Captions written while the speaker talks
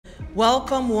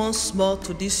Welcome once more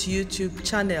to this YouTube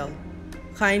channel.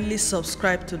 Kindly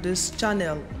subscribe to this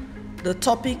channel. The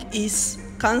topic is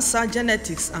cancer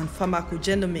genetics and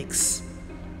pharmacogenomics.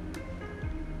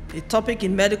 A topic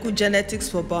in medical genetics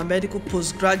for biomedical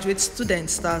postgraduate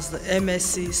students, that's the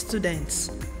M.Sc students.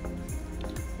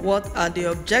 What are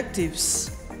the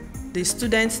objectives? The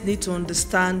students need to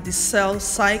understand the cell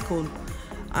cycle,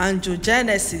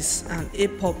 angiogenesis and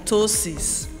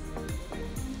apoptosis.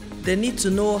 They need to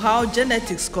know how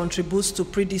genetics contributes to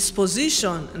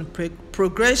predisposition and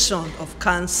progression of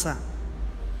cancer.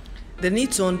 They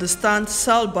need to understand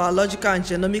cell biological and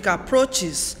genomic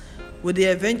approaches with the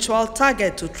eventual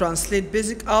target to translate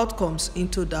basic outcomes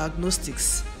into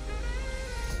diagnostics.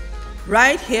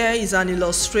 Right here is an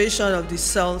illustration of the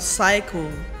cell cycle.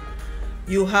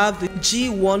 You have the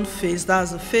G1 phase,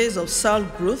 that's the phase of cell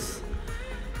growth.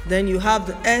 Then you have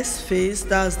the S phase,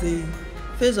 that's the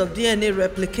phase of DNA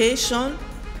replication,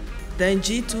 then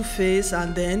G2 phase,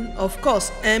 and then of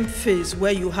course M phase,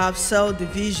 where you have cell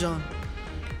division.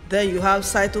 Then you have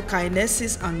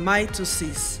cytokinesis and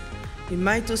mitosis. In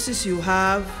mitosis you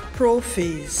have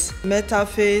prophase,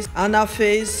 metaphase,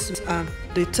 anaphase, and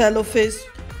the telophase.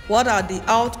 What are the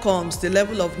outcomes, the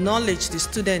level of knowledge the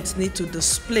students need to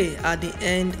display at the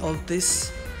end of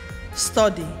this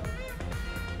study?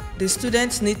 The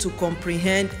students need to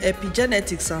comprehend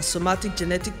epigenetics and somatic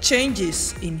genetic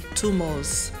changes in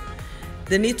tumors.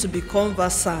 They need to be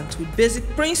conversant with basic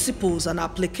principles and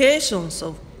applications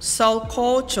of cell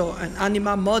culture and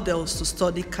animal models to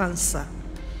study cancer.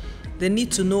 They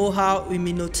need to know how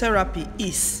immunotherapy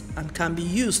is and can be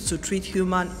used to treat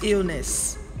human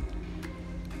illness.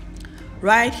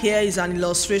 Right here is an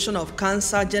illustration of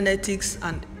cancer genetics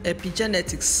and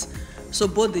epigenetics. So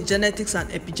both the genetics and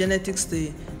epigenetics,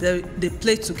 they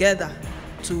play together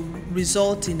to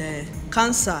result in a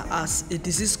cancer as a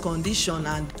disease condition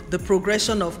and the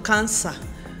progression of cancer.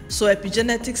 So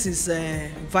epigenetics is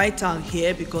vital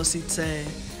here because it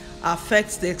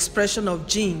affects the expression of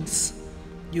genes.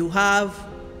 You have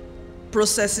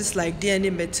processes like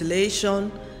DNA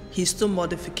methylation, histone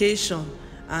modification,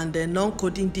 and the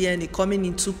non-coding DNA coming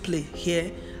into play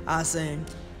here as in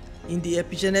the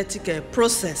epigenetic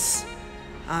process.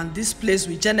 And this plays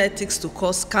with genetics to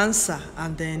cause cancer,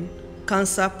 and then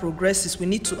cancer progresses. We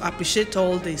need to appreciate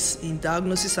all this in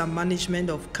diagnosis and management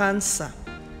of cancer.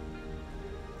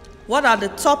 What are the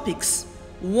topics?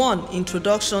 1.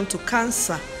 Introduction to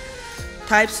cancer,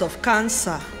 types of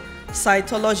cancer,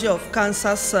 cytology of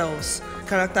cancer cells,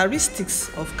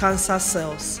 characteristics of cancer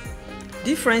cells,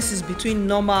 differences between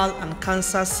normal and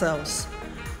cancer cells,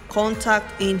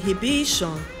 contact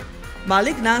inhibition,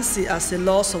 malignancy as a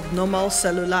loss of normal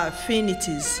cellular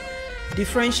affinities,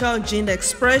 differential gene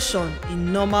expression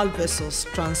in normal versus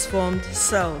transformed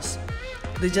cells,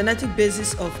 the genetic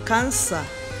basis of cancer,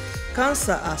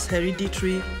 cancer as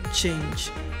hereditary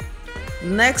change.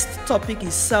 Next topic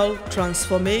is cell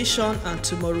transformation and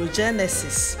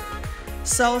tumorigenesis,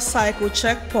 cell cycle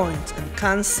checkpoint and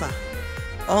cancer,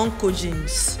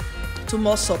 oncogenes,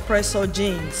 tumor suppressor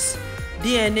genes,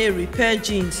 DNA repair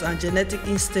genes and genetic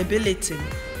instability,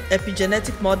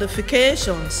 epigenetic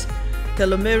modifications,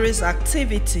 telomerase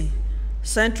activity,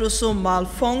 centrosome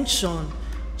malfunction,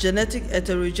 genetic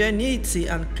heterogeneity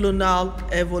and clonal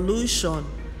evolution.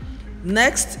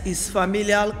 Next is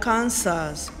familial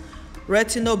cancers,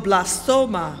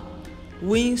 retinoblastoma,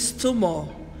 Wing's tumor,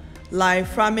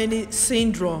 Li-Fraumeni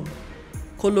syndrome,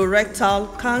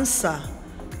 colorectal cancer,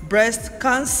 breast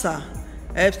cancer,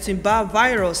 Epstein-Barr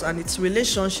virus and its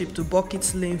relationship to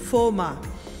Burkitt's lymphoma,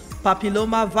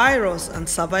 papilloma virus and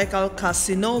cervical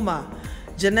carcinoma,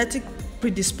 genetic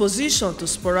predisposition to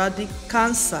sporadic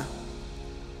cancer.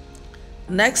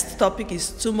 Next topic is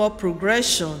tumor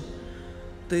progression.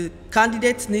 The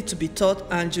candidates need to be taught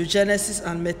angiogenesis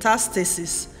and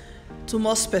metastasis,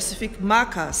 tumor-specific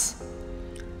markers.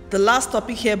 The last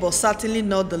topic here, but certainly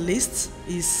not the least,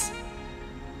 is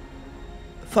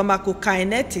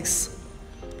pharmacokinetics.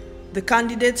 The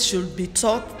candidates should be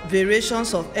taught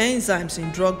variations of enzymes in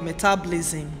drug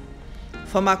metabolism,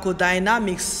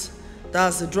 pharmacodynamics,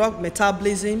 that's the drug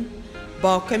metabolism,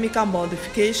 biochemical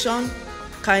modification,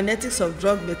 kinetics of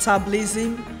drug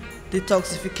metabolism,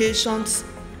 detoxification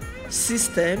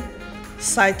system,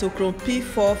 cytochrome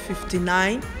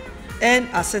P459,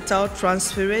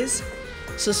 N-acetyltransferase,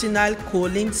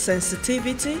 succinylcholine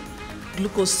sensitivity,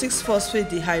 glucose 6-phosphate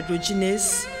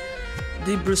dehydrogenase,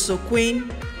 dibrusoquine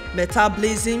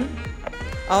metabolism,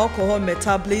 alcohol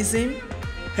metabolism,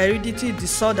 hereditary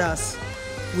disorders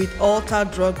with altered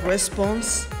drug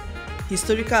response,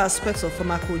 historical aspects of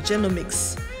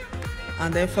pharmacogenomics,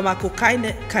 and then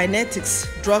pharmacokinetics,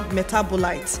 drug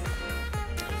metabolites,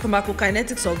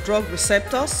 pharmacokinetics of drug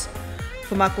receptors,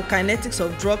 pharmacokinetics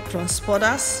of drug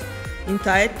transporters,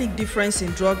 interethnic difference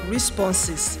in drug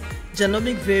responses,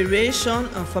 genomic variation,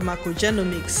 and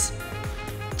pharmacogenomics.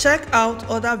 Check out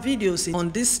other videos on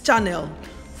this channel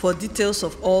for details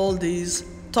of all these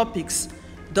topics.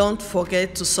 Don't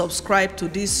forget to subscribe to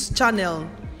this channel.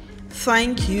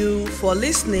 Thank you for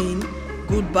listening.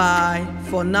 Goodbye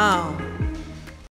for now.